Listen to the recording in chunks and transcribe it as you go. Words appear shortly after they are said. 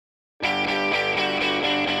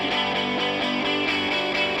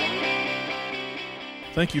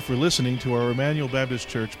Thank you for listening to our Emmanuel Baptist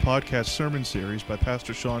Church podcast sermon series by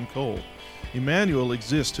Pastor Sean Cole. Emmanuel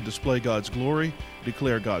exists to display God's glory,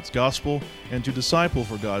 declare God's gospel, and to disciple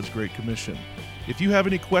for God's Great Commission. If you have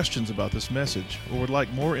any questions about this message or would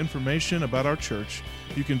like more information about our church,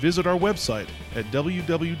 you can visit our website at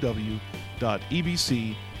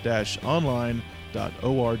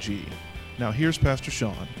www.ebc-online.org. Now here's Pastor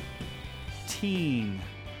Sean.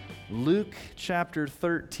 Luke chapter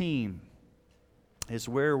 13 is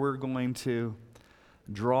where we're going to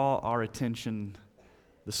draw our attention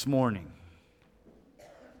this morning.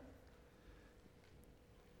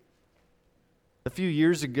 A few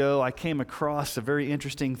years ago, I came across a very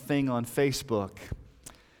interesting thing on Facebook.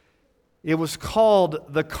 It was called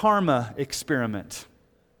the Karma Experiment.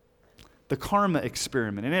 The Karma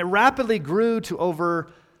Experiment. And it rapidly grew to over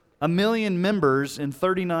 1 million members in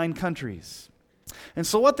 39 countries. And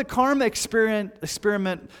so what the Karma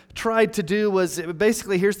experiment tried to do was,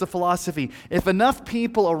 basically, here's the philosophy. If enough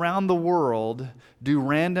people around the world do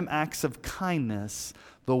random acts of kindness,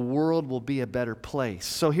 the world will be a better place.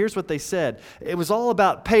 So here's what they said. It was all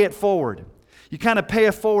about pay it forward. You kind of pay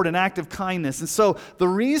it forward an act of kindness. And so the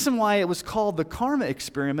reason why it was called the Karma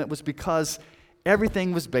Experiment was because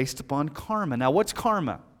everything was based upon karma. Now, what's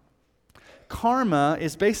karma? Karma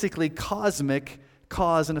is basically cosmic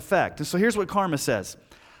cause and effect. And so here's what karma says.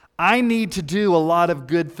 I need to do a lot of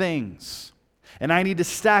good things. And I need to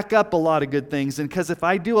stack up a lot of good things. And because if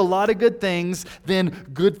I do a lot of good things, then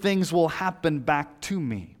good things will happen back to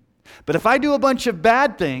me. But if I do a bunch of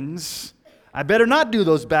bad things, I better not do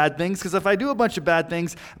those bad things, because if I do a bunch of bad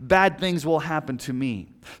things will happen to me.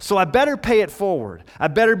 So I better pay it forward. I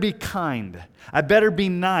better be kind. I better be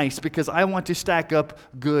nice, because I want to stack up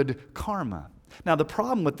good karma. Now, the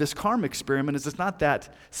problem with this karma experiment is it's not that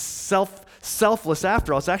selfless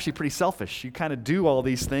after all. It's actually pretty selfish. You kind of do all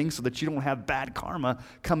these things so that you don't have bad karma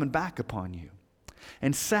coming back upon you.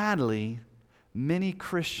 And sadly, many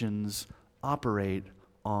Christians operate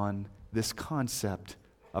on this concept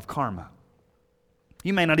of karma.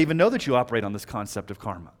 You may not even know that you operate on this concept of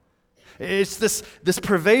karma. It's this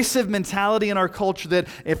pervasive mentality in our culture that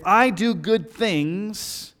if I do good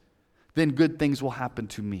things, then good things will happen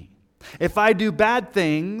to me. If I do bad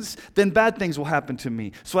things, then bad things will happen to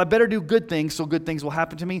me. So I better do good things so good things will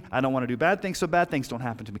happen to me. I don't want to do bad things so bad things don't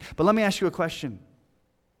happen to me. But let me ask you a question.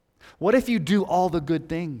 What if you do all the good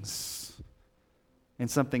things and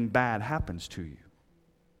something bad happens to you?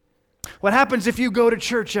 What happens if you go to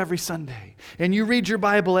church every Sunday and you read your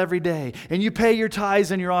Bible every day and you pay your tithes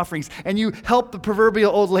and your offerings and you help the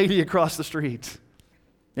proverbial old lady across the street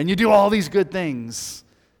and you do all these good things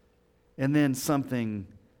and then something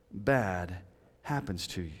bad happens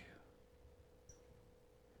to you?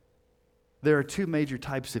 There are two major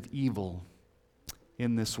types of evil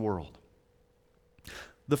in this world.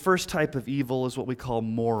 The first type of evil is what we call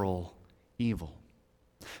moral evil.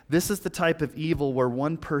 This is the type of evil where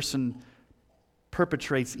one person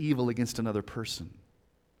perpetrates evil against another person.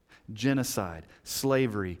 Genocide,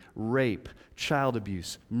 slavery, rape, child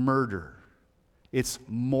abuse, murder. It's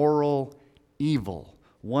moral evil.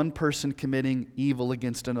 One person committing evil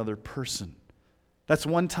against another person. That's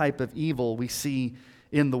one type of evil we see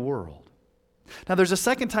in the world. Now there's a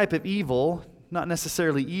second type of evil, not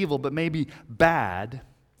necessarily evil, but maybe bad,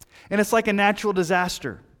 and it's like a natural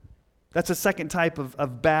disaster. That's a second type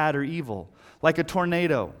of bad or evil, like a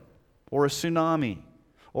tornado or a tsunami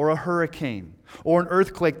or a hurricane or an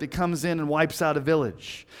earthquake that comes in and wipes out a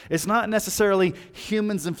village. It's not necessarily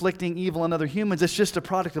humans inflicting evil on other humans. It's just a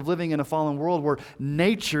product of living in a fallen world where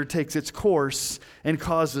nature takes its course and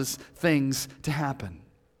causes things to happen.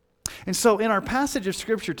 And so in our passage of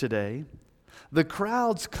Scripture today, the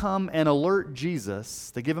crowds come and alert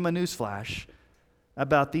Jesus. They give him a newsflash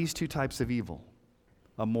about these two types of evil,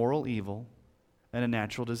 a moral evil and a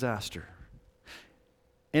natural disaster.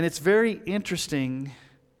 And it's very interesting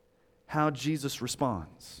how Jesus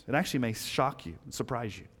responds. It actually may shock you and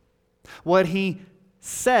surprise you. What he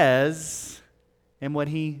says and what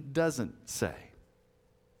he doesn't say.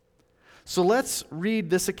 So let's read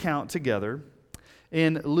this account together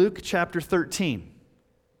in Luke chapter 13.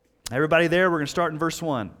 Everybody there, we're going to start in verse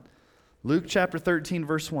 1. Luke chapter 13,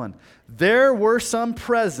 verse 1. There were some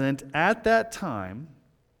present at that time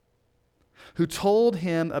who told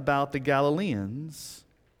him about the Galileans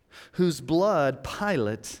whose blood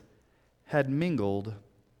Pilate had mingled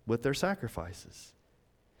with their sacrifices.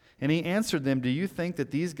 And he answered them, do you think that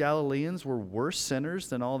these Galileans were worse sinners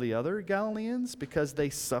than all the other Galileans because they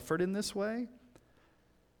suffered in this way?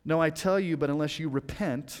 No, I tell you, but unless you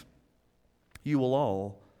repent, you will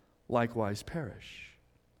all likewise perish.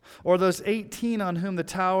 Or those 18 on whom the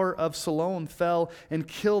tower of Siloam fell and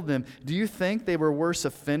killed them, do you think they were worse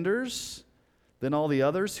offenders than all the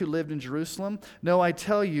others who lived in Jerusalem? No, I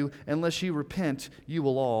tell you, unless you repent, you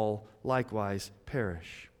will all likewise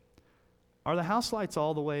perish. Are the house lights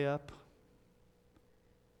all the way up?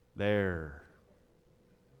 There.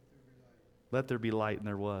 Let there be light, and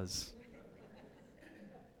there was.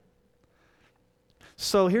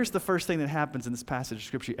 So here's the first thing that happens in this passage of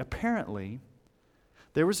Scripture. Apparently,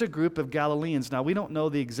 there was a group of Galileans. Now, we don't know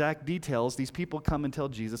the exact details. These people come and tell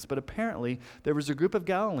Jesus, but apparently there was a group of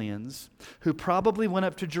Galileans who probably went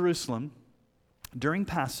up to Jerusalem during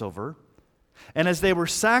Passover, and as they were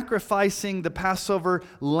sacrificing the Passover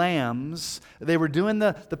lambs, they were doing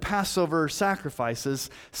the Passover sacrifices,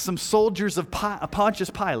 some soldiers of Pontius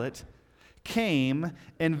Pilate came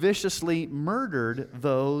and viciously murdered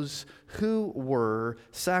those who were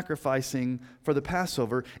sacrificing for the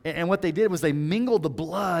Passover. And what they did was they mingled the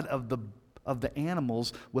blood of the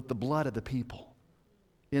animals with the blood of the people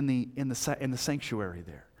in the sanctuary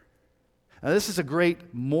there. Now, this is a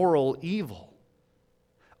great moral evil.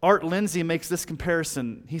 Art Lindsay makes this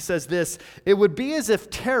comparison. He says this: it would be as if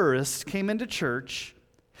terrorists came into church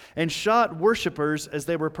and shot worshipers as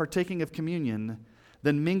they were partaking of communion,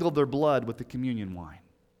 then mingled their blood with the communion wine.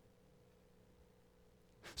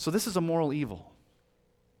 So this is a moral evil.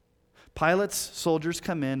 Pilate's soldiers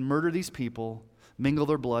come in, murder these people, mingle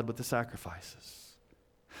their blood with the sacrifices.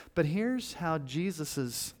 But here's how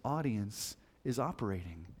Jesus' audience is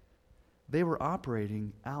operating. They were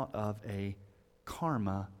operating out of a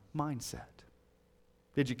karma mindset.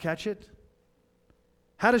 Did you catch it?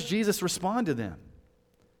 How does Jesus respond to them?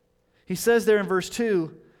 He says there in verse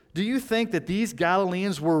 2, do you think that these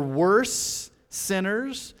Galileans were worse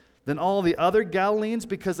sinners than all the other Galileans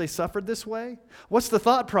because they suffered this way? What's the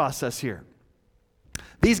thought process here?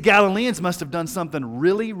 These Galileans must have done something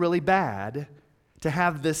really, really bad to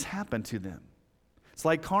have this happen to them. It's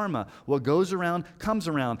like karma. What goes around comes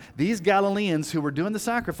around. These Galileans who were doing the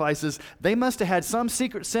sacrifices, they must have had some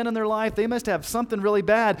secret sin in their life. They must have something really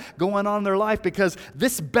bad going on in their life, because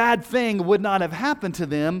this bad thing would not have happened to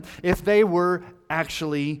them if they were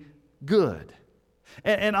actually good.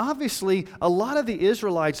 And obviously, a lot of the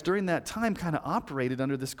Israelites during that time kind of operated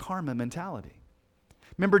under this karma mentality.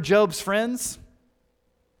 Remember Job's friends?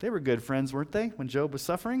 They were good friends, weren't they, when Job was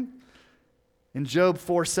suffering? In Job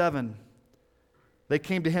 4:7, they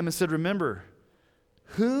came to him and said, remember,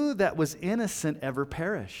 who that was innocent ever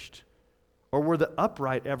perished? Or were the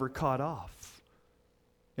upright ever cut off?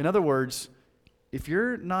 In other words, if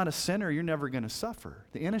you're not a sinner, you're never going to suffer.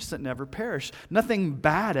 The innocent never perish. Nothing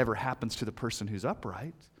bad ever happens to the person who's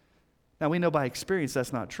upright. Now, we know by experience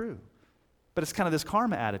that's not true. But it's kind of this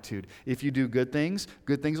karma attitude. If you do good things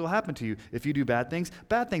will happen to you. If you do bad things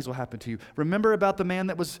will happen to you. Remember about the man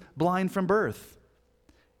that was blind from birth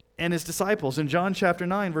and his disciples in John chapter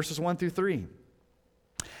 9, verses 1 through 3.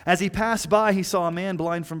 As he passed by, he saw a man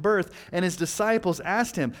blind from birth, and his disciples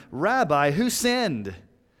asked him, Rabbi, who sinned,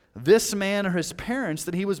 this man or his parents,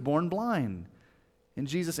 that he was born blind? And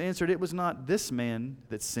Jesus answered, it was not this man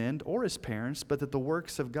that sinned or his parents, but that the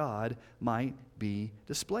works of God might be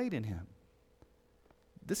displayed in him.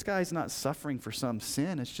 This guy's not suffering for some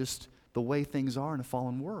sin. It's just the way things are in a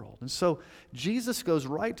fallen world. And so Jesus goes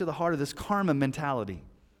right to the heart of this karma mentality.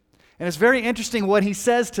 And it's very interesting what he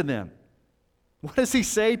says to them. What does he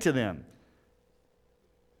say to them?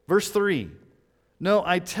 Verse 3. No,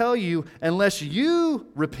 I tell you, unless you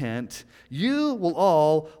repent, you will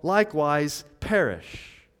all likewise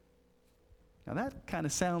perish. Now that kind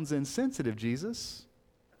of sounds insensitive, Jesus.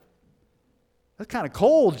 That's kind of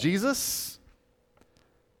cold, Jesus.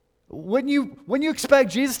 Wouldn't you expect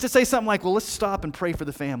Jesus to say something like, well, let's stop and pray for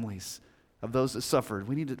the families of those that suffered.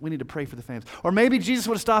 We need to pray for the families. Or maybe Jesus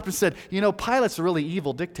would have stopped and said, you know, Pilate's a really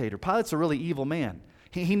evil dictator. Pilate's a really evil man.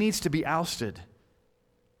 He needs to be ousted.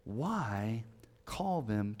 Why call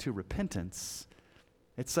them to repentance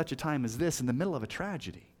at such a time as this, in the middle of a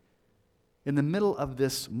tragedy, in the middle of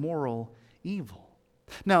this moral evil?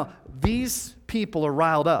 Now, these people are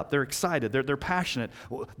riled up. They're excited. They're passionate.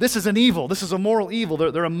 This is an evil. This is a moral evil.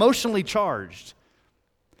 They're emotionally charged.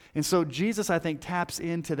 And so Jesus, I think, taps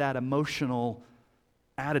into that emotional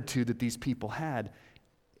attitude that these people had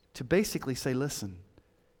to basically say, listen,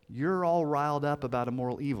 you're all riled up about a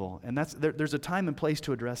moral evil, and there's a time and place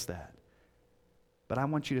to address that. But I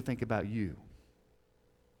want you to think about you.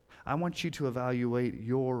 I want you to evaluate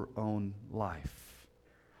your own life.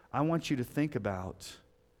 I want you to think about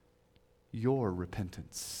your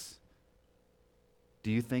repentance.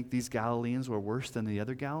 Do you think these Galileans were worse than the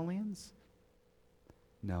other Galileans?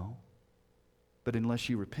 No. But unless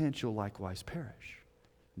you repent, you'll likewise perish.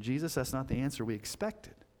 Jesus, that's not the answer we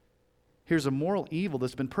expected. Here's a moral evil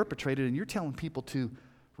that's been perpetrated, and you're telling people to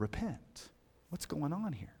repent. What's going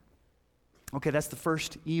on here? Okay, that's the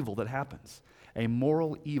first evil that happens, a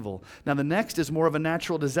moral evil. Now, the next is more of a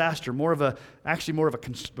natural disaster, more of a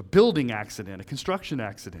building accident, a construction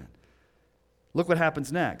accident. Look what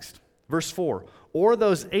happens next. Verse 4, or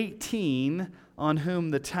those 18 on whom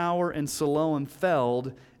the tower in Siloam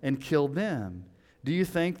fell and killed them. Do you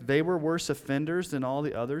think they were worse offenders than all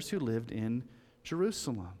the others who lived in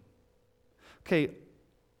Jerusalem? Okay,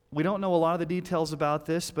 we don't know a lot of the details about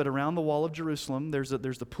this, but around the wall of Jerusalem, there's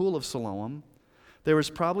the pool of Siloam. There was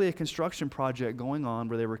probably a construction project going on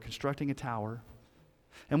where they were constructing a tower.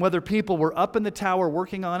 And whether people were up in the tower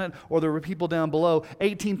working on it or there were people down below,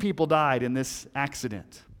 18 people died in this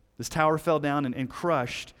accident. This tower fell down and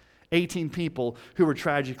crushed 18 people who were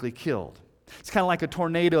tragically killed. It's kind of like a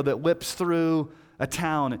tornado that whips through a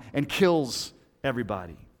town and kills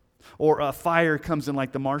everybody. Or a fire comes in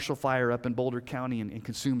like the Marshall Fire up in Boulder County and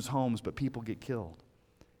consumes homes, but people get killed.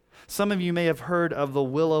 Some of you may have heard of the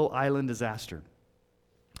Willow Island disaster.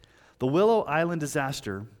 The Willow Island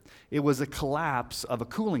disaster, it was a collapse of a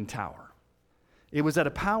cooling tower. It was at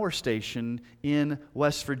a power station in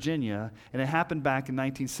West Virginia, and it happened back in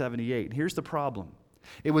 1978. Here's the problem.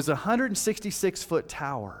 It was a 166-foot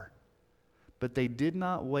tower, but they did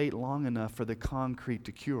not wait long enough for the concrete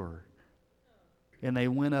to cure. And they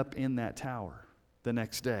went up in that tower the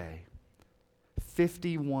next day.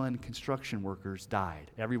 51 construction workers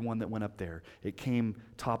died. Everyone that went up there. It came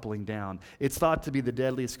toppling down. It's thought to be the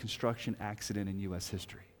deadliest construction accident in U.S.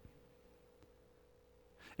 history.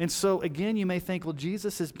 And so, again, you may think, well,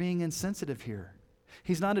 Jesus is being insensitive here.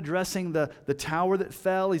 He's not addressing the tower that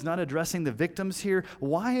fell. He's not addressing the victims here.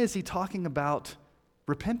 Why is he talking about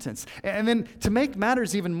repentance? And then to make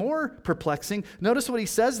matters even more perplexing, notice what he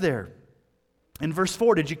says there. In verse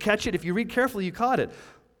 4, did you catch it? If you read carefully, you caught it.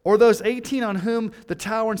 Or those 18 on whom the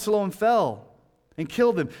tower in Siloam fell and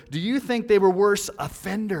killed them. Do you think they were worse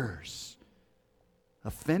offenders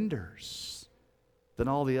than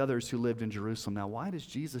all the others who lived in Jerusalem? Now, why does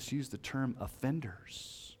Jesus use the term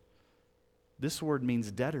offenders? This word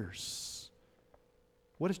means debtors.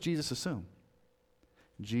 What does Jesus assume?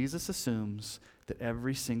 Jesus assumes that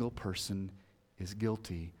every single person is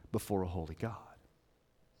guilty before a holy God.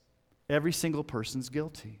 Every single person's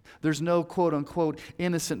guilty. There's no quote-unquote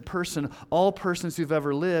innocent person. All persons who've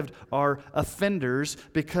ever lived are offenders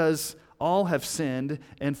because all have sinned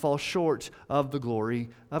and fall short of the glory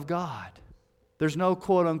of God. There's no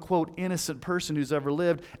quote-unquote innocent person who's ever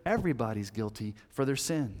lived. Everybody's guilty for their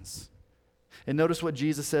sins. And notice what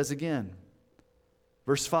Jesus says again.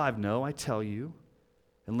 Verse 5, no, I tell you,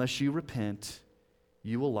 unless you repent,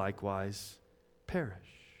 you will likewise perish.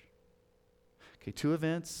 Okay, two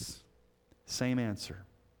events. Same answer.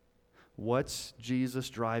 What's Jesus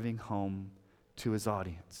driving home to his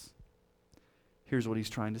audience? Here's what he's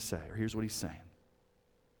trying to say, or here's what he's saying.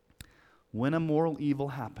 When a moral evil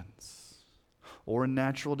happens, or a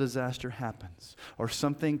natural disaster happens, or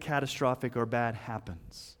something catastrophic or bad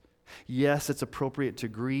happens, yes, it's appropriate to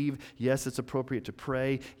grieve. Yes, it's appropriate to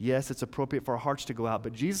pray. Yes, it's appropriate for our hearts to go out.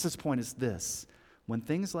 But Jesus' point is this. When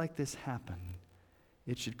things like this happen,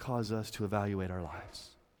 it should cause us to evaluate our lives.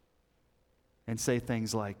 And say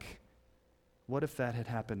things like, what if that had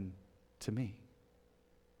happened to me?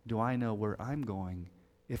 Do I know where I'm going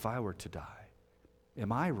if I were to die?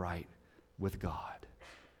 Am I right with God?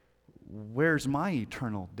 Where's my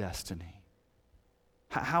eternal destiny?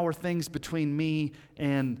 How are things between me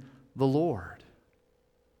and the Lord?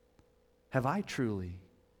 Have I truly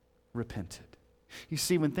repented? You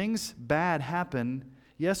see, when things bad happen,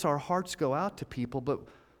 yes, our hearts go out to people, but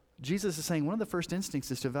Jesus is saying one of the first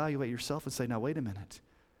instincts is to evaluate yourself and say, now wait a minute,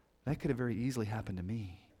 that could have very easily happened to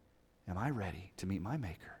me. Am I ready to meet my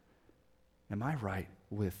Maker? Am I right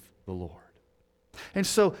with the Lord? And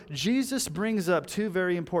so Jesus brings up two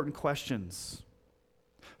very important questions.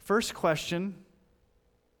 First question,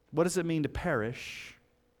 what does it mean to perish?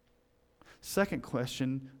 Second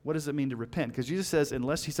question, what does it mean to repent? Because Jesus says,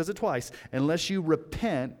 he says it twice, unless you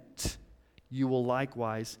repent, you will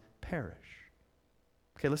likewise perish.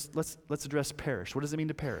 Okay, let's address perish. What does it mean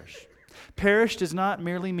to perish? Perish does not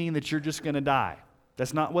merely mean that you're just going to die.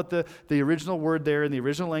 That's not what the original word there in the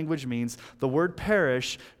original language means. The word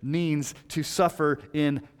perish means to suffer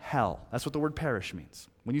in hell. That's what the word perish means.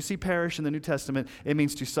 When you see perish in the New Testament, it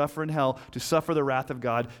means to suffer in hell, to suffer the wrath of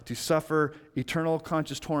God, to suffer eternal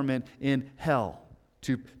conscious torment in hell,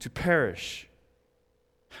 to perish.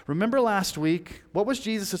 Remember last week, what was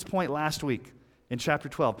Jesus' point last week in chapter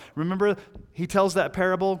 12? Remember, he tells that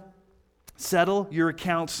parable. Settle your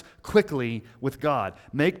accounts quickly with God.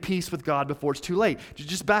 Make peace with God before it's too late.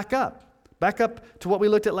 Just back up. Back up to what we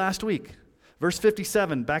looked at last week. Verse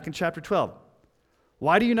 57, back in chapter 12.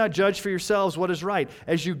 Why do you not judge for yourselves what is right?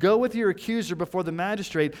 As you go with your accuser before the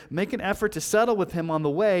magistrate, make an effort to settle with him on the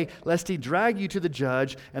way, lest he drag you to the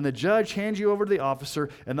judge, and the judge hand you over to the officer,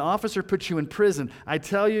 and the officer puts you in prison. I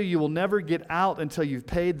tell you, you will never get out until you've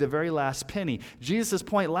paid the very last penny. Jesus'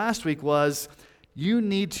 point last week was, you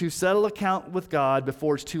need to settle account with God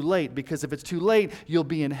before it's too late, because if it's too late, you'll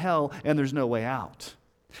be in hell and there's no way out.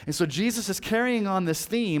 And so Jesus is carrying on this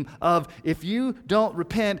theme of if you don't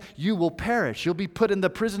repent, you will perish. You'll be put in the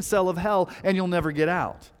prison cell of hell and you'll never get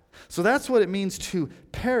out. So that's what it means to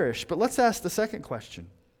perish. But let's ask the second question.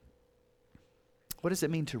 What does it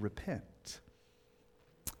mean to repent?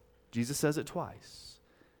 Jesus says it twice.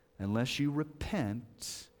 Unless you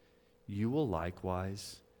repent, you will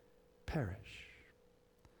likewise perish.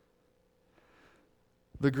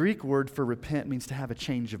 The Greek word for repent means to have a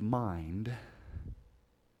change of mind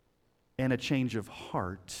and a change of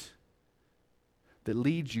heart that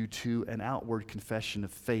leads you to an outward confession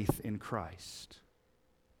of faith in Christ.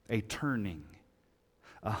 A turning,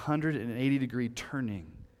 180-degree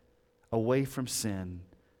turning away from sin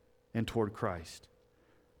and toward Christ.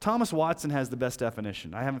 Thomas Watson has the best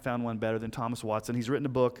definition. I haven't found one better than Thomas Watson. He's written a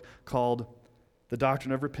book called The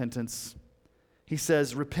Doctrine of Repentance. He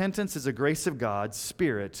says, repentance is a grace of God's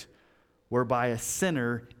Spirit whereby a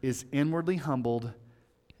sinner is inwardly humbled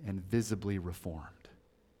and visibly reformed.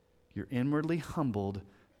 You're inwardly humbled,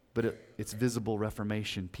 but it's visible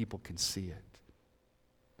reformation. People can see it.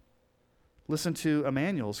 Listen to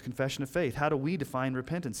Emmanuel's Confession of Faith. How do we define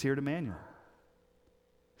repentance here at Emmanuel?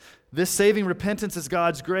 This saving repentance is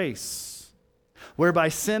God's grace, whereby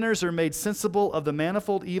sinners are made sensible of the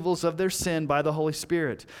manifold evils of their sin by the Holy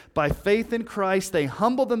Spirit. By faith in Christ, they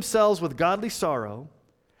humble themselves with godly sorrow,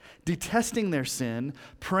 detesting their sin,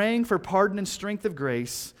 praying for pardon and strength of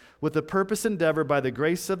grace, with the purpose endeavor by the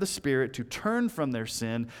grace of the Spirit to turn from their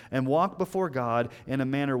sin and walk before God in a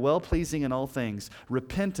manner well-pleasing in all things.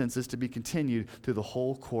 Repentance is to be continued through the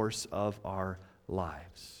whole course of our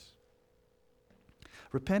lives.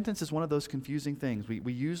 Repentance is one of those confusing things.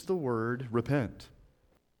 We use the word repent.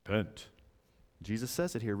 Repent. Jesus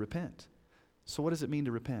says it here, repent. So what does it mean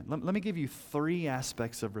to repent? Let me give you 3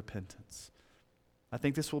 aspects of repentance. I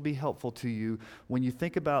think this will be helpful to you when you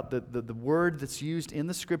think about the word that's used in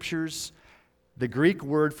the Scriptures, the Greek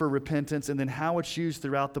word for repentance, and then how it's used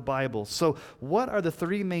throughout the Bible. So what are the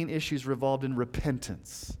 3 main issues revolved in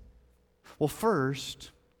repentance? Well,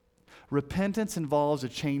 first, repentance involves a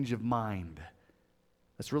change of mind.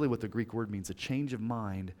 That's really what the Greek word means, a change of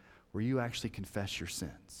mind where you actually confess your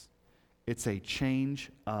sins. It's a change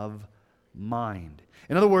of mind.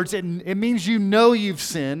 In other words, it means you know you've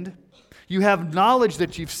sinned. You have knowledge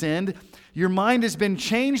that you've sinned. Your mind has been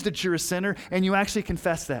changed that you're a sinner, and you actually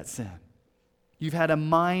confess that sin. You've had a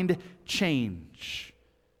mind change.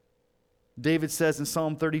 David says in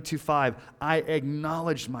Psalm 32:5, I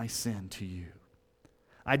acknowledged my sin to you.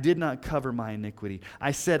 I did not cover my iniquity.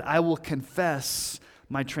 I said, I will confess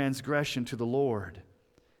my transgression to the Lord,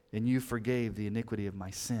 and you forgave the iniquity of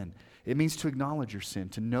my sin. It means to acknowledge your sin,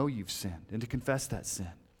 to know you've sinned, and to confess that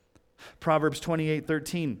sin. Proverbs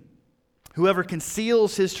 28:13, whoever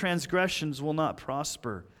conceals his transgressions will not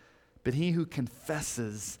prosper, but he who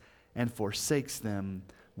confesses and forsakes them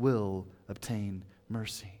will obtain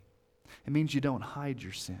mercy. It means you don't hide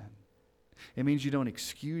your sin. It means you don't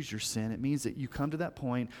excuse your sin. It means that you come to that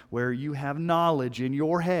point where you have knowledge in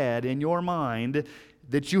your head, in your mind,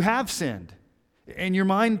 that you have sinned. And your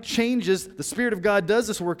mind changes. The Spirit of God does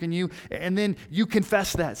this work in you, and then you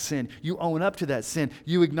confess that sin. You own up to that sin.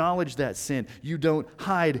 You acknowledge that sin. You don't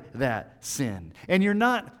hide that sin. And you're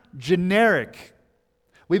not generic.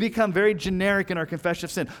 We become very generic in our confession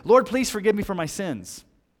of sin. Lord, please forgive me for my sins.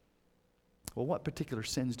 Well, what particular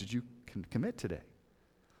sins did you commit today?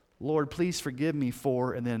 Lord, please forgive me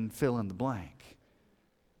for, and then fill in the blank.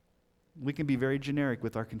 We can be very generic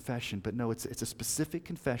with our confession, but no, it's a specific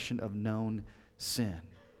confession of known sin.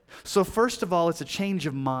 So first of all, it's a change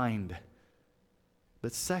of mind.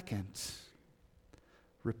 But second,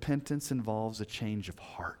 repentance involves a change of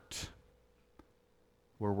heart,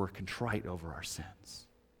 where we're contrite over our sins.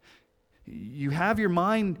 You have your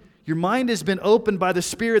mind has been opened by the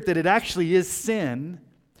Spirit that it actually is sin,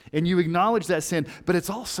 and you acknowledge that sin, but it's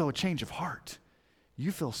also a change of heart.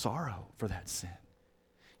 You feel sorrow for that sin.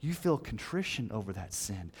 You feel contrition over that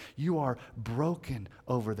sin. You are broken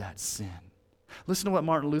over that sin. Listen to what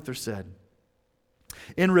Martin Luther said.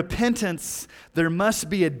 In repentance, there must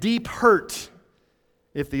be a deep hurt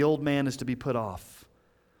if the old man is to be put off.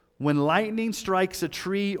 When lightning strikes a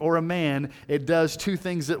tree or a man, it does two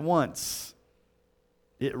things at once.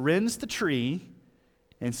 It rends the tree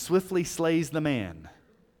and swiftly slays the man.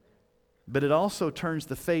 But it also turns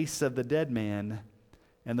the face of the dead man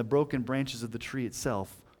and the broken branches of the tree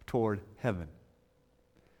itself toward heaven.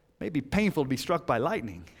 It may be painful to be struck by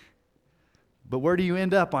lightning, but where do you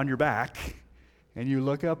end up? On your back, and you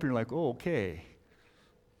look up and you're like, oh, okay.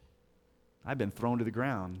 I've been thrown to the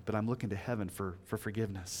ground, but I'm looking to heaven for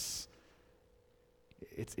forgiveness.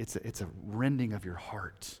 It's a rending of your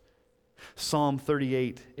heart. Psalm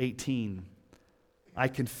 38:18. I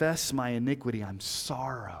confess my iniquity. I'm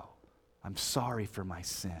sorry for my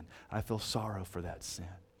sin. I feel sorrow for that sin.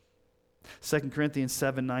 2 Corinthians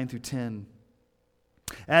 7:9-10.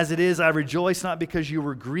 As it is, I rejoice not because you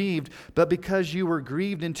were grieved, but because you were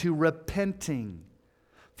grieved into repenting.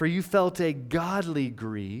 For you felt a godly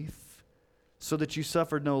grief, so that you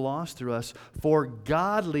suffered no loss through us. For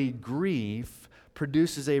godly grief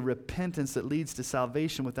produces a repentance that leads to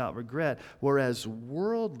salvation without regret, whereas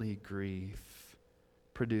worldly grief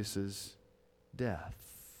produces death.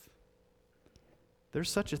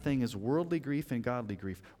 There's such a thing as worldly grief and godly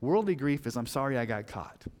grief. Worldly grief is, I'm sorry I got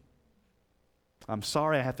caught. I'm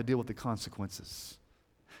sorry I have to deal with the consequences.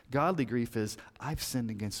 Godly grief is, I've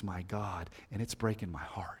sinned against my God, and it's breaking my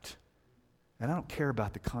heart. And I don't care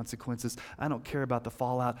about the consequences. I don't care about the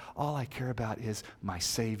fallout. All I care about is my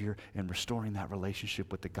Savior and restoring that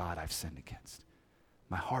relationship with the God I've sinned against.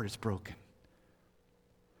 My heart is broken.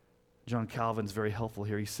 John Calvin's very helpful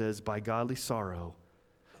here. He says, by godly sorrow,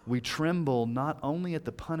 we tremble not only at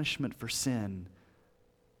the punishment for sin,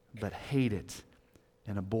 but hate it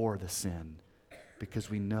and abhor the sin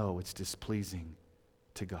because we know it's displeasing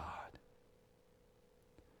to God.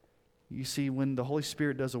 You see, when the Holy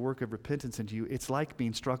Spirit does a work of repentance into you, it's like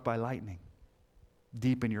being struck by lightning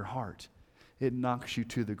deep in your heart. It knocks you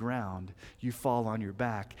to the ground. You fall on your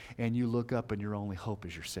back, and you look up, and your only hope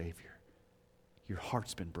is your Savior. Your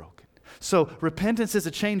heart's been broken. So repentance is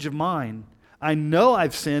a change of mind. I know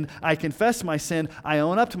I've sinned. I confess my sin. I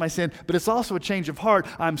own up to my sin. But it's also a change of heart.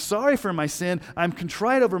 I'm sorry for my sin. I'm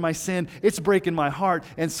contrite over my sin. It's breaking my heart.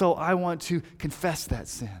 And so I want to confess that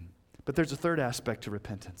sin. But there's a third aspect to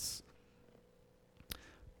repentance.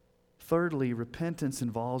 Thirdly, repentance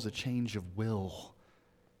involves a change of will,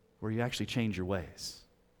 where you actually change your ways.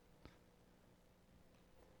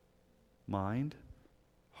 Mind,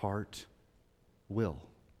 heart, will.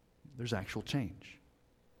 There's actual change.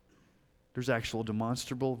 There's actual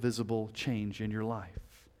demonstrable, visible change in your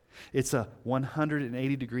life. It's a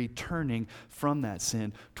 180-degree turning from that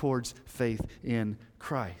sin towards faith in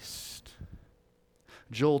Christ.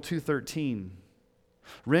 Joel 2:13.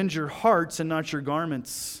 Rend your hearts and not your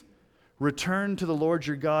garments. Return to the Lord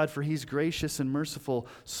your God, for he's gracious and merciful,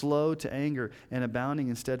 slow to anger, and abounding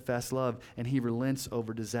in steadfast love, and he relents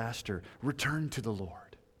over disaster. Return to the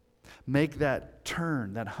Lord. Make that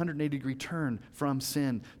turn, that 180-degree turn from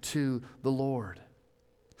sin to the Lord.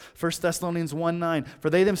 1 Thessalonians 1:9,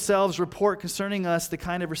 for they themselves report concerning us the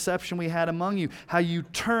kind of reception we had among you, how you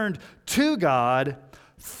turned to God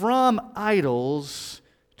from idols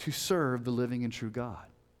to serve the living and true God.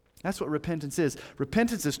 That's what repentance is.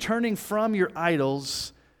 Repentance is turning from your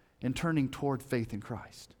idols and turning toward faith in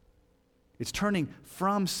Christ. It's turning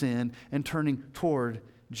from sin and turning toward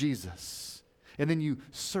Jesus. And then you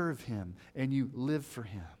serve him and you live for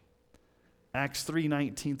him. Acts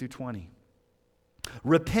 3:19-20.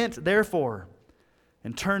 Repent, therefore,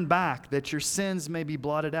 and turn back, that your sins may be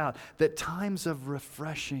blotted out, that times of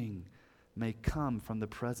refreshing may come from the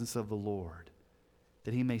presence of the Lord,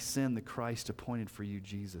 that he may send the Christ appointed for you,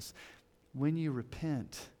 Jesus. When you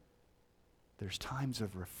repent, there's times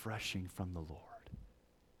of refreshing from the Lord.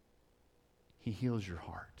 He heals your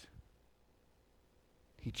heart.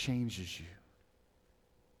 He changes you.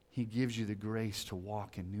 He gives you the grace to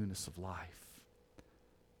walk in newness of life.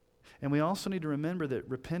 And we also need to remember that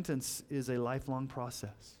repentance is a lifelong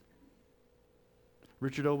process.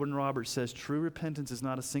 Richard Owen Roberts says, true repentance is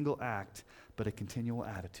not a single act, but a continual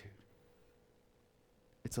attitude.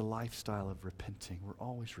 It's a lifestyle of repenting. We're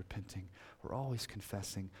always repenting. We're always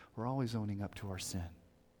confessing. We're always owning up to our sin.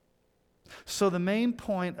 So the main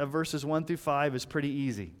point of verses 1-5 is pretty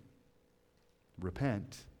easy.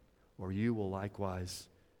 Repent, or you will likewise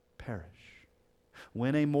perish.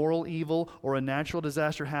 When a moral evil or a natural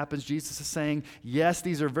disaster happens, Jesus is saying, yes,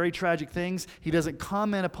 these are very tragic things. He doesn't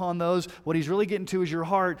comment upon those. What he's really getting to is your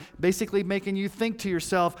heart, basically making you think to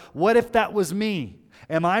yourself, what if that was me?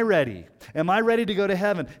 Am I ready? Am I ready to go to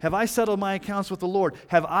heaven? Have I settled my accounts with the Lord?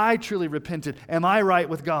 Have I truly repented? Am I right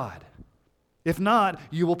with God? If not,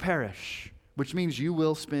 you will perish. which means you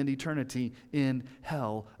will spend eternity in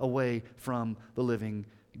hell away from the living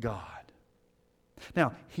God.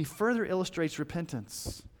 Now, he further illustrates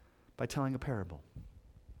repentance by telling a parable.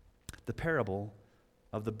 The parable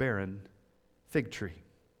of the barren fig tree.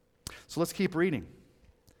 So let's keep reading,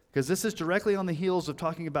 because this is directly on the heels of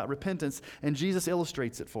talking about repentance, and Jesus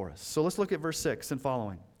illustrates it for us. So let's look at verse 6 and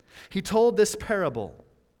following. He told this parable.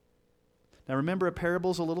 Now remember, a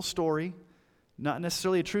parable is a little story, not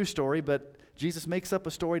necessarily a true story, but Jesus makes up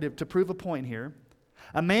a story to prove a point here.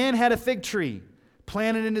 A man had a fig tree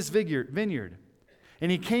planted in his vineyard,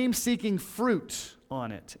 and he came seeking fruit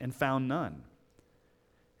on it and found none.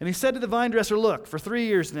 And he said to the vine dresser, "Look, for 3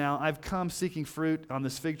 years now I've come seeking fruit on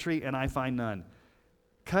this fig tree, and I find none.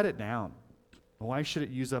 Cut it down. Why should it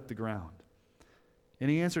use up the ground?" And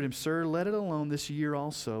he answered him, "Sir, let it alone this year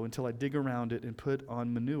also until I dig around it and put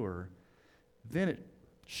on manure. Then it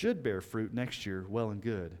should bear fruit next year, well and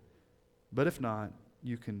good. But if not,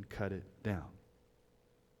 you can cut it down."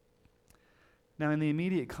 Now, in the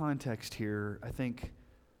immediate context here, I think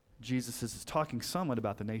Jesus is talking somewhat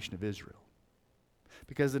about the nation of Israel.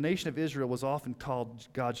 Because the nation of Israel was often called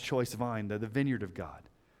God's choice vine, the vineyard of God.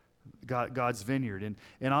 God's vineyard.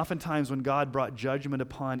 And oftentimes when God brought judgment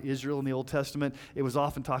upon Israel in the Old Testament, it was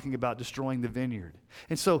often talking about destroying the vineyard.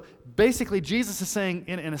 And so basically Jesus is saying,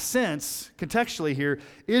 in a sense, contextually here,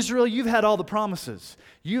 Israel, you've had all the promises.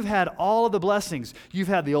 You've had all of the blessings. You've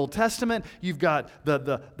had the Old Testament. You've got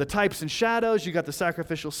the types and shadows. You've got the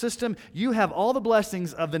sacrificial system. You have all the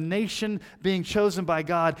blessings of the nation being chosen by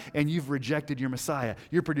God, and you've rejected your Messiah.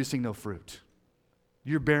 You're producing no fruit.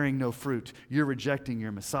 You're bearing no fruit. You're rejecting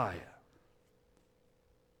your Messiah.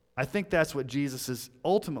 I think that's what Jesus is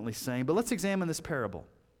ultimately saying, but let's examine this parable.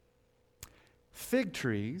 Fig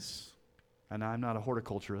trees, and I'm not a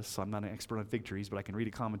horticulturist, so I'm not an expert on fig trees, but I can read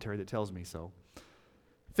a commentary that tells me so.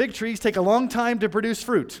 Fig trees take a long time to produce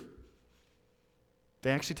fruit.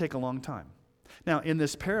 They actually take a long time. Now, in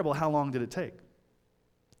this parable, how long did it take?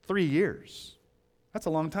 3 years. That's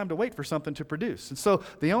a long time to wait for something to produce. And so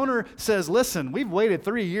the owner says, "Listen, we've waited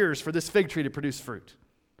 3 years for this fig tree to produce fruit,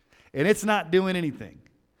 and it's not doing anything.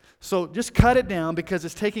 So just cut it down because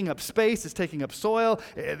it's taking up space, it's taking up soil,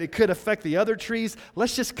 it could affect the other trees.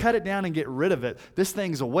 Let's just cut it down and get rid of it. This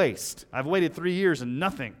thing's a waste. I've waited 3 years and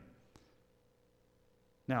nothing."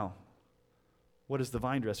 Now, what does the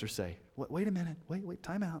vine dresser say? Wait a minute, wait,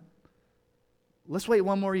 time out. Let's wait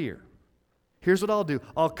 1 more year. Here's what I'll do.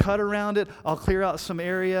 I'll cut around it. I'll clear out some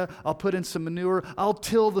area. I'll put in some manure. I'll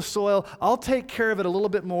till the soil. I'll take care of it a little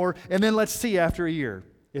bit more, and then let's see after a year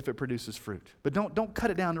if it produces fruit. But don't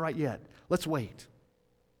cut it down right yet. Let's wait.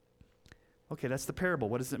 Okay, that's the parable.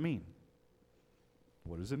 What does it mean?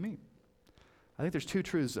 What does it mean? I think there's 2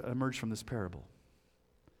 truths that emerge from this parable.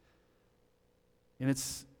 And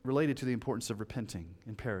it's related to the importance of repenting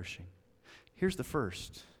and perishing. Here's the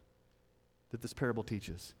first that this parable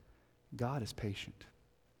teaches. God is patient.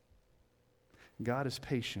 God is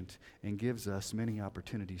patient and gives us many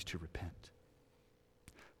opportunities to repent.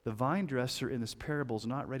 The vine dresser in this parable is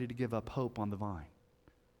not ready to give up hope on the vine.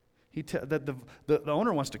 The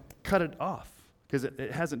owner wants to cut it off because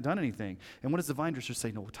it hasn't done anything. And what does the vine dresser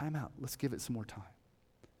say? "No, time out. Let's give it some more time."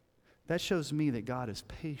 That shows me that God is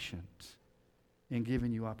patient in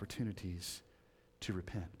giving you opportunities to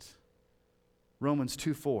repent. Romans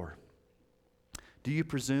 2:4. "Do you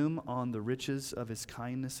presume on the riches of his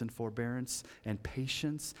kindness and forbearance and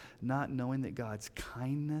patience, not knowing that God's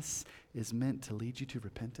kindness is meant to lead you to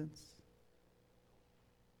repentance?"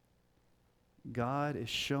 God is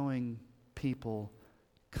showing people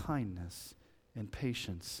kindness and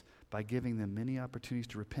patience by giving them many opportunities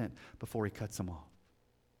to repent before he cuts them off.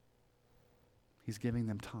 He's giving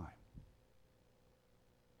them time.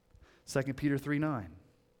 2 Peter 3:9.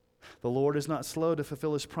 "The Lord is not slow to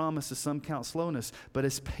fulfill his promise, as some count slowness, but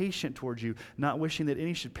is patient towards you, not wishing that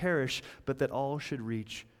any should perish, but that all should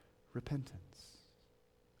reach repentance."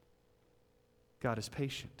 God is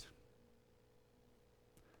patient.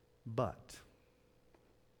 But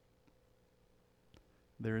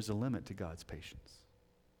there is a limit to God's patience.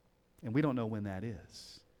 And we don't know when that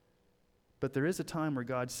is. But there is a time where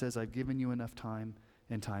God says, "I've given you enough time,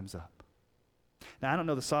 and time's up." Now, I don't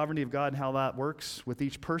know the sovereignty of God and how that works with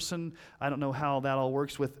each person. I don't know how that all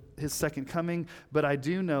works with his second coming, but I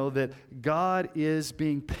do know that God is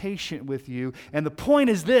being patient with you. And the point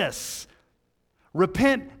is this: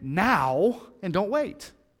 repent now and don't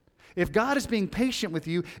wait. If God is being patient with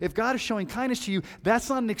you, if God is showing kindness to you, that's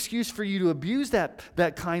not an excuse for you to abuse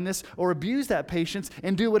that kindness or abuse that patience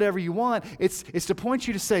and do whatever you want. It's to point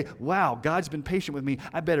you to say, "Wow, God's been patient with me.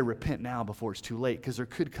 I better repent now before it's too late," because there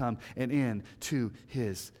could come an end to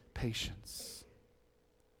his patience.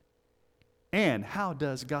 And how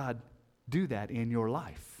does God do that in your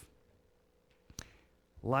life?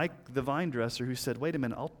 Like the vine dresser who said, wait a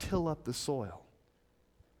minute, I'll till up the soil.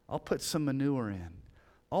 I'll put some manure in.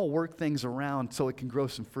 I'll work things around so it can grow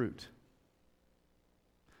some fruit.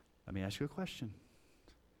 Let me ask you a question.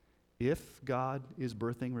 If God is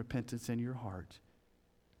birthing repentance in your heart,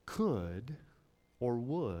 could or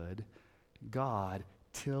would God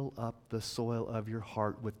till up the soil of your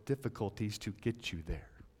heart with difficulties to get you there?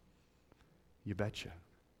 You betcha.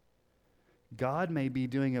 God may be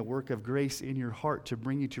doing a work of grace in your heart to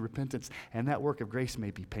bring you to repentance, and that work of grace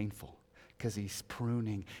may be painful because He's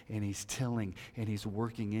pruning and He's tilling and He's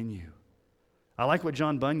working in you. I like what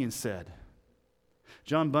John Bunyan said.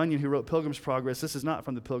 John Bunyan, who wrote Pilgrim's Progress, this is not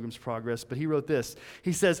from the Pilgrim's Progress, but he wrote this.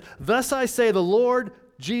 He says, "Thus I say, the Lord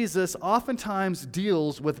Jesus oftentimes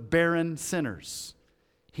deals with barren sinners.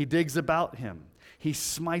 He digs about him. He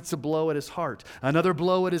smites a blow at his heart, another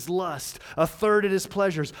blow at his lust, a third at his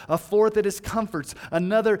pleasures, a fourth at his comforts,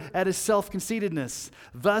 another at his self-conceitedness.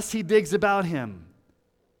 Thus he digs about him.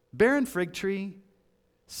 Barren fig tree,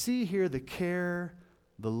 see here the care,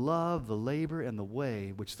 the love, the labor, and the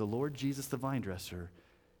way which the Lord Jesus, the vine dresser,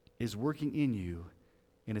 is working in you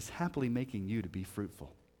and is happily making you to be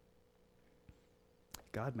fruitful."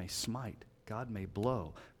 God may smite, God may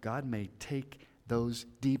blow, God may take those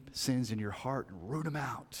deep sins in your heart and root them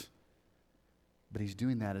out. But He's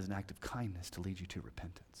doing that as an act of kindness to lead you to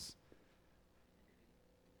repentance.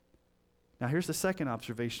 Now here's the second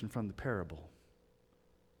observation from the parable.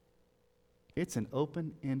 It's an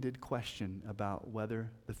open-ended question about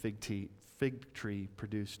whether the fig tree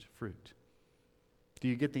produced fruit. Do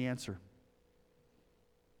you get the answer?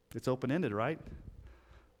 It's open-ended, right?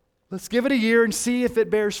 Let's give it a year and see if it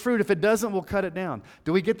bears fruit. If it doesn't, we'll cut it down.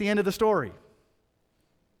 Do we get the end of the story?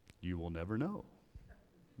 You will never know.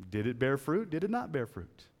 Did it bear fruit? Did it not bear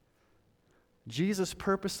fruit? Jesus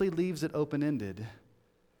purposely leaves it open-ended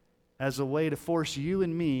as a way to force you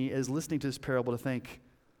and me, as listening to this parable, to think,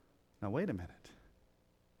 now wait a minute.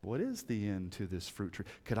 What is the end to this fruit tree?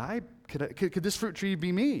 Could this fruit tree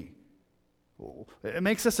be me? It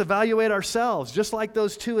makes us evaluate ourselves, just like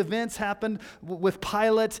those two events happened with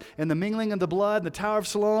Pilate and the mingling of the blood and the Tower of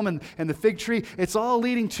Siloam and the fig tree. It's all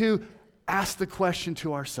leading to ask the question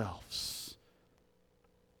to ourselves.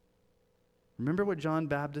 Remember what John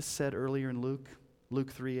Baptist said earlier in Luke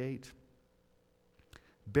 3:8?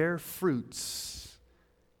 Bear fruits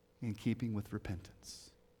in keeping with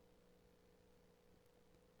repentance.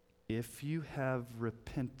 If you have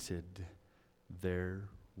repented, there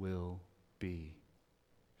will be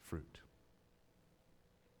fruit.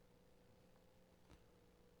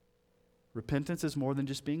 Repentance is more than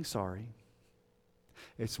just being sorry.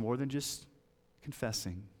 It's more than just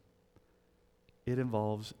confessing. It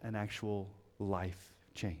involves an actual life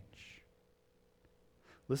change.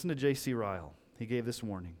 Listen to J.C. Ryle. He gave this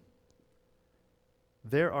warning.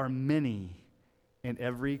 There are many in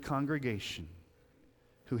every congregation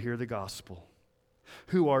who hear the gospel,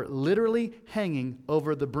 who are literally hanging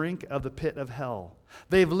over the brink of the pit of hell.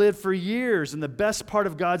 They've lived for years in the best part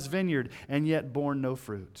of God's vineyard and yet borne no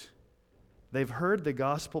fruit. They've heard the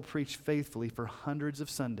gospel preached faithfully for hundreds of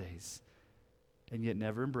Sundays and yet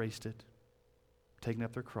never embraced it, taken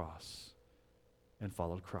up their cross, and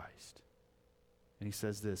followed Christ. And he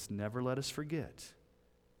says this, never let us forget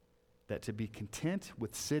that to be content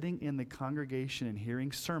with sitting in the congregation and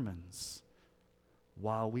hearing sermons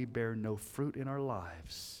while we bear no fruit in our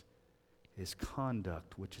lives is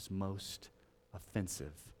conduct which is most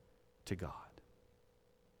offensive to God.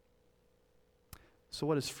 So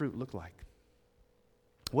what does fruit look like?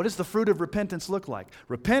 What does the fruit of repentance look like?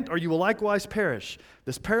 Repent or you will likewise perish.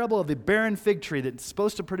 This parable of the barren fig tree that's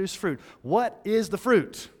supposed to produce fruit. What is the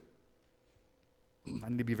fruit? I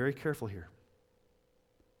need to be very careful here.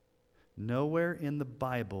 Nowhere in the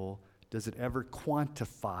Bible does it ever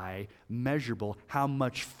quantify, measurable, how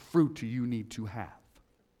much fruit you need to have.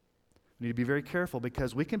 We need to be very careful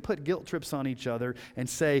because we can put guilt trips on each other and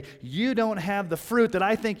say, you don't have the fruit that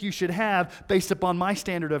I think you should have based upon my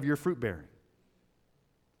standard of your fruit bearing.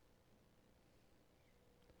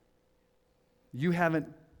 You haven't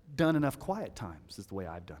done enough quiet times, is the way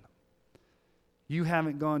I've done them. You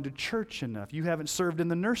haven't gone to church enough. You haven't served in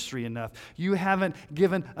the nursery enough. You haven't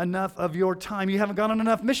given enough of your time. You haven't gone on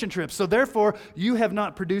enough mission trips. So therefore, you have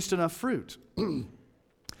not produced enough fruit.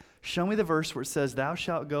 Show me the verse where it says, thou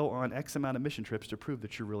shalt go on X amount of mission trips to prove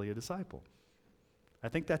that you're really a disciple. I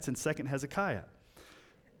think that's in 2 Hezekiah.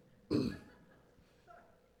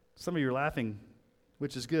 Some of you are laughing,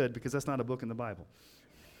 which is good because that's not a book in the Bible.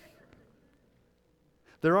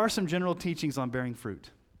 There are some general teachings on bearing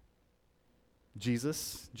fruit.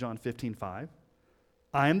 Jesus, John 15:5.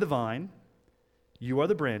 I am the vine, you are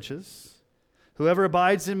the branches. Whoever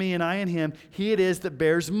abides in me and I in him, he it is that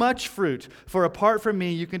bears much fruit. For apart from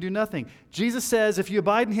me, you can do nothing. Jesus says if you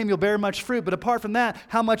abide in him, you'll bear much fruit. But apart from that,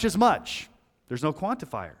 how much is much? There's no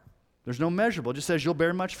quantifier. There's no measurable. It just says you'll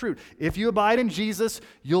bear much fruit. If you abide in Jesus,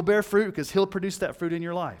 you'll bear fruit because he'll produce that fruit in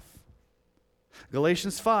your life.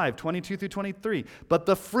 Galatians 5:22-23. But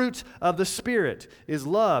the fruit of the Spirit is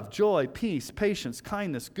love, joy, peace, patience,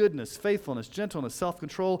 kindness, goodness, faithfulness, gentleness,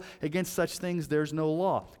 self-control. Against such things there's no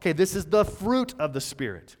law. Okay, this is the fruit of the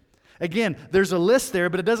Spirit. Again, there's a list there,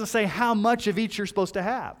 but it doesn't say how much of each you're supposed to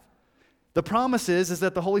have. The promise is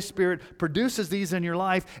that the Holy Spirit produces these in your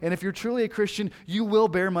life, and if you're truly a Christian, you will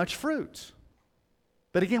bear much fruit.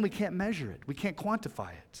 But again, we can't measure it. We can't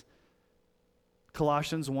quantify it.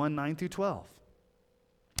 Colossians 1:9-12.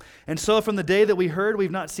 And so from the day that we heard,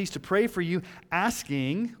 we've not ceased to pray for you,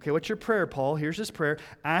 asking, okay, what's your prayer, Paul? Here's his prayer.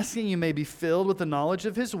 Asking you may be filled with the knowledge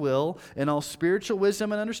of his will and all spiritual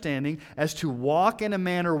wisdom and understanding, as to walk in a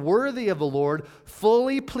manner worthy of the Lord,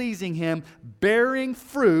 fully pleasing him, bearing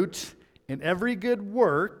fruit in every good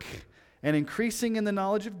work, and increasing in the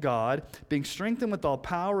knowledge of God, being strengthened with all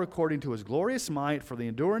power according to his glorious might, for the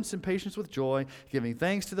endurance and patience with joy, giving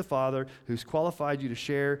thanks to the Father who's qualified you to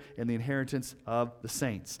share in the inheritance of the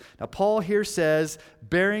saints. Now, Paul here says,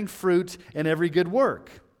 bearing fruit in every good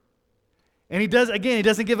work. And he doesn't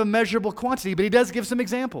give a measurable quantity, but he does give some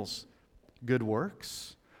examples. Good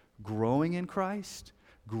works, growing in Christ,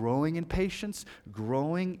 growing in patience,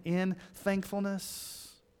 growing in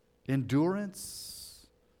thankfulness, endurance.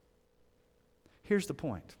 Here's the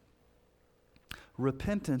point.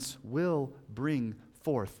 Repentance will bring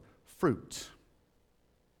forth fruit.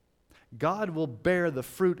 God will bear the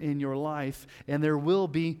fruit in your life, and there will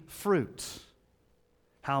be fruit.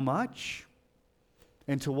 How much?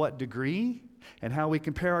 And to what degree? And how we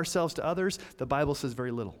compare ourselves to others? The Bible says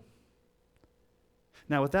very little.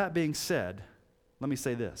 Now, with that being said, let me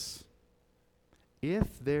say this.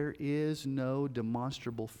 If there is no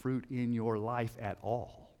demonstrable fruit in your life at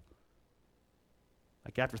all,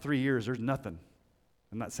 like after 3 years, there's nothing.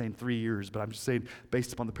 I'm not saying 3 years, but I'm just saying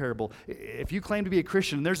based upon the parable. If you claim to be a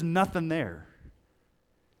Christian and there's nothing there,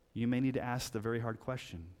 you may need to ask the very hard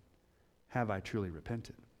question, have I truly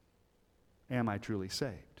repented? Am I truly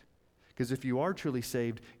saved? Because if you are truly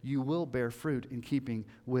saved, you will bear fruit in keeping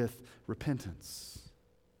with repentance.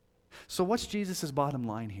 So what's Jesus' bottom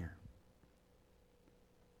line here?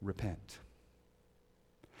 Repent.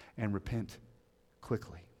 And repent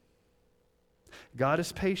quickly. God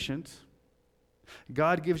is patient.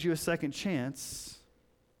 God gives you a second chance,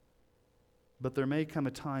 but there may come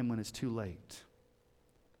a time when it's too late.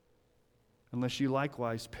 Unless you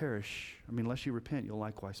repent, you'll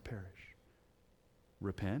likewise perish.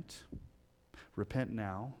 Repent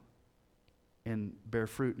now, and bear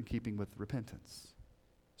fruit in keeping with repentance.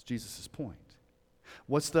 It's Jesus' point.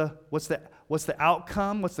 What's the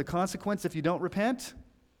outcome? What's the consequence if you don't repent?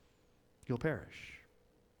 You'll perish.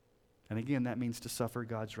 And again, that means to suffer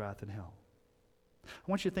God's wrath in hell. I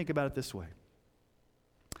want you to think about it this way.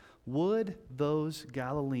 Would those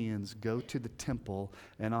Galileans go to the temple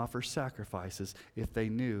and offer sacrifices if they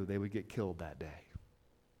knew they would get killed that day?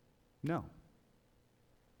 No.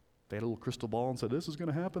 They had a little crystal ball and said, this is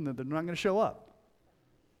going to happen, that they're not going to show up.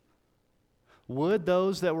 Would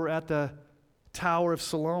those that were at the Tower of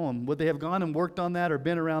Siloam, would they have gone and worked on that or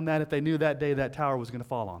been around that if they knew that day that tower was going to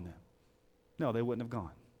fall on them? No, they wouldn't have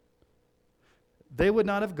gone. They would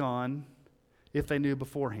not have gone if they knew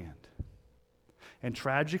beforehand. And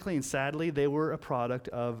tragically and sadly, they were a product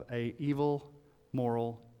of a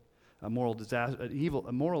moral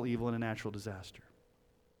evil and a natural disaster.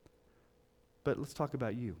 But let's talk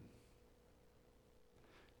about you.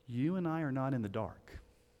 You and I are not in the dark.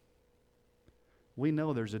 We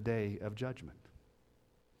know there's a day of judgment.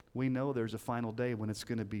 We know there's a final day when it's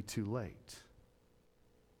going to be too late.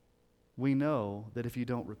 We know that if you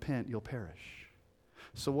don't repent, you'll perish.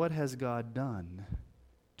 So what has God done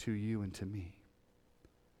to you and to me?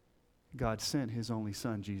 God sent his only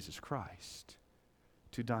Son, Jesus Christ,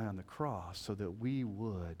 to die on the cross so that we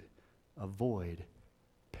would avoid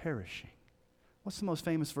perishing. What's the most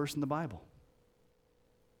famous verse in the Bible?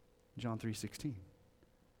 John 3:16.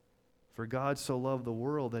 For God so loved the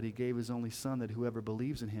world that he gave his only Son, that whoever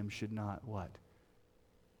believes in him should not, what?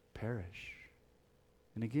 Perish.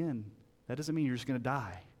 And again, that doesn't mean you're just going to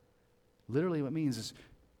die. Literally what it means is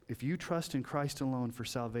if you trust in Christ alone for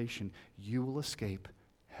salvation, you will escape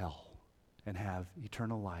hell and have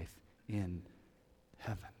eternal life in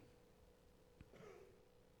heaven.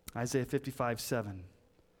 Isaiah 55:7.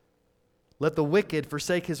 Let the wicked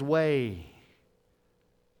forsake his way.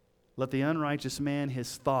 Let the unrighteous man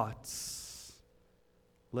his thoughts,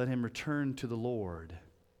 let him return to the Lord,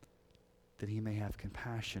 that he may have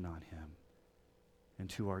compassion on him, and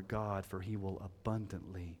to our God, for he will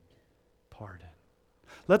abundantly pardon.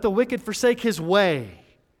 Let the wicked forsake his way.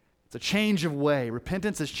 It's a change of way.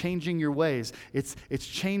 Repentance is changing your ways. It's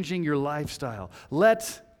changing your lifestyle.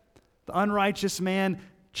 Let the unrighteous man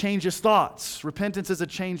change his thoughts. Repentance is a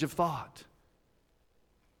change of thought.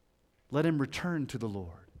 Let him return to the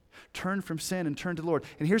Lord. Turn from sin and turn to the Lord.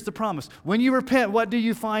 And here's the promise. When you repent, what do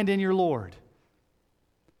you find in your Lord?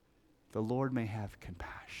 The Lord may have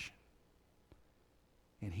compassion,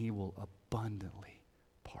 and he will abundantly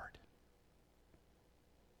pardon.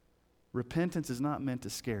 Repentance is not meant to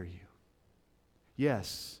scare you.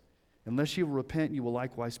 Yes, unless you repent, you will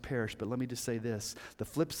likewise perish. But let me just say this. The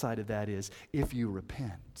flip side of that is, if you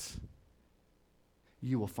repent,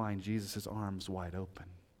 you will find Jesus' arms wide open.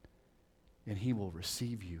 And he will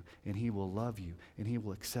receive you, and he will love you, and he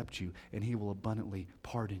will accept you, and he will abundantly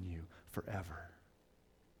pardon you forever.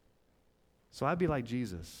 So I'd be like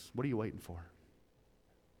Jesus. What are you waiting for?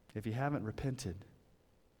 If you haven't repented,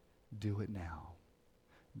 do it now.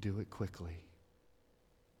 Do it quickly,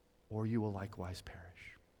 or you will likewise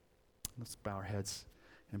perish. Let's bow our heads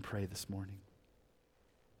and pray this morning.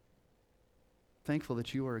 Thankful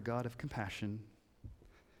that you are a God of compassion.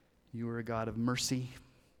 You are a God of mercy.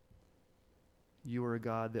 You are a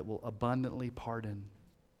God that will abundantly pardon.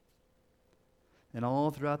 And all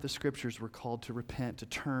throughout the Scriptures, we're called to repent, to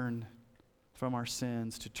turn from our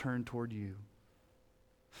sins, to turn toward you.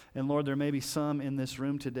 And Lord, there may be some in this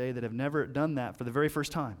room today that have never done that for the very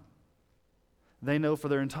first time. They know for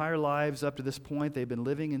their entire lives up to this point, they've been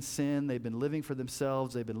living in sin, they've been living for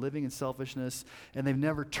themselves, they've been living in selfishness, and they've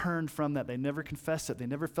never turned from that. They never confessed it. They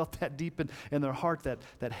never felt that deep in their heart,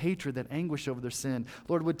 that hatred, that anguish over their sin.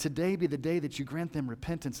 Lord, would today be the day that you grant them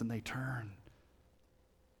repentance and they turn?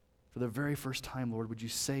 For the very first time, Lord, would you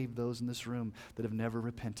save those in this room that have never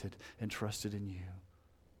repented and trusted in you?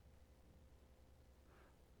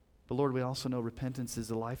 But Lord, we also know repentance is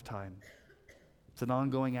a lifetime. It's an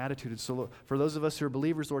ongoing attitude. And so Lord, for those of us who are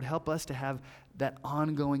believers, Lord, help us to have that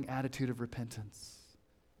ongoing attitude of repentance.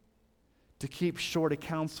 To keep short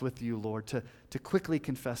accounts with you, Lord. To quickly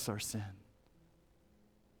confess our sin.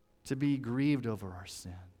 To be grieved over our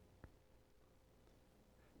sin.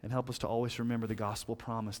 And help us to always remember the gospel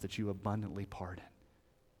promise that you abundantly pardon.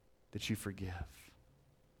 That you forgive.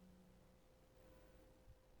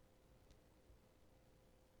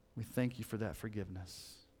 We thank you for that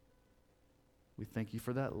forgiveness. We thank you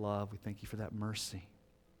for that love. We thank you for that mercy.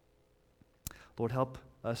 Lord, help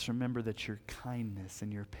us remember that your kindness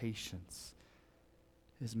and your patience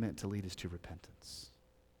is meant to lead us to repentance.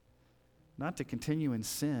 Not to continue in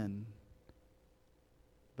sin,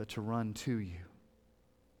 but to run to you.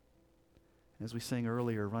 As we sang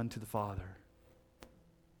earlier, run to the Father.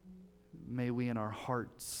 May we in our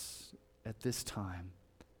hearts at this time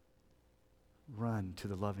run to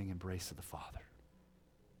the loving embrace of the Father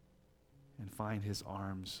and find his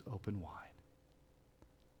arms open wide.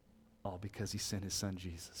 All because he sent his son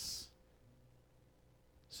Jesus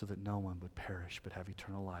so that no one would perish but have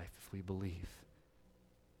eternal life if we believe.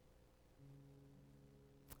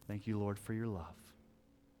 Thank you, Lord, for your love.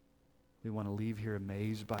 We want to leave here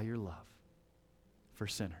amazed by your love for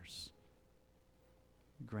sinners.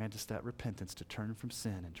 Grant us that repentance to turn from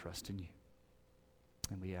sin and trust in you.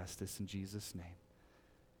 And we ask this in Jesus' name.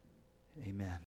 Amen.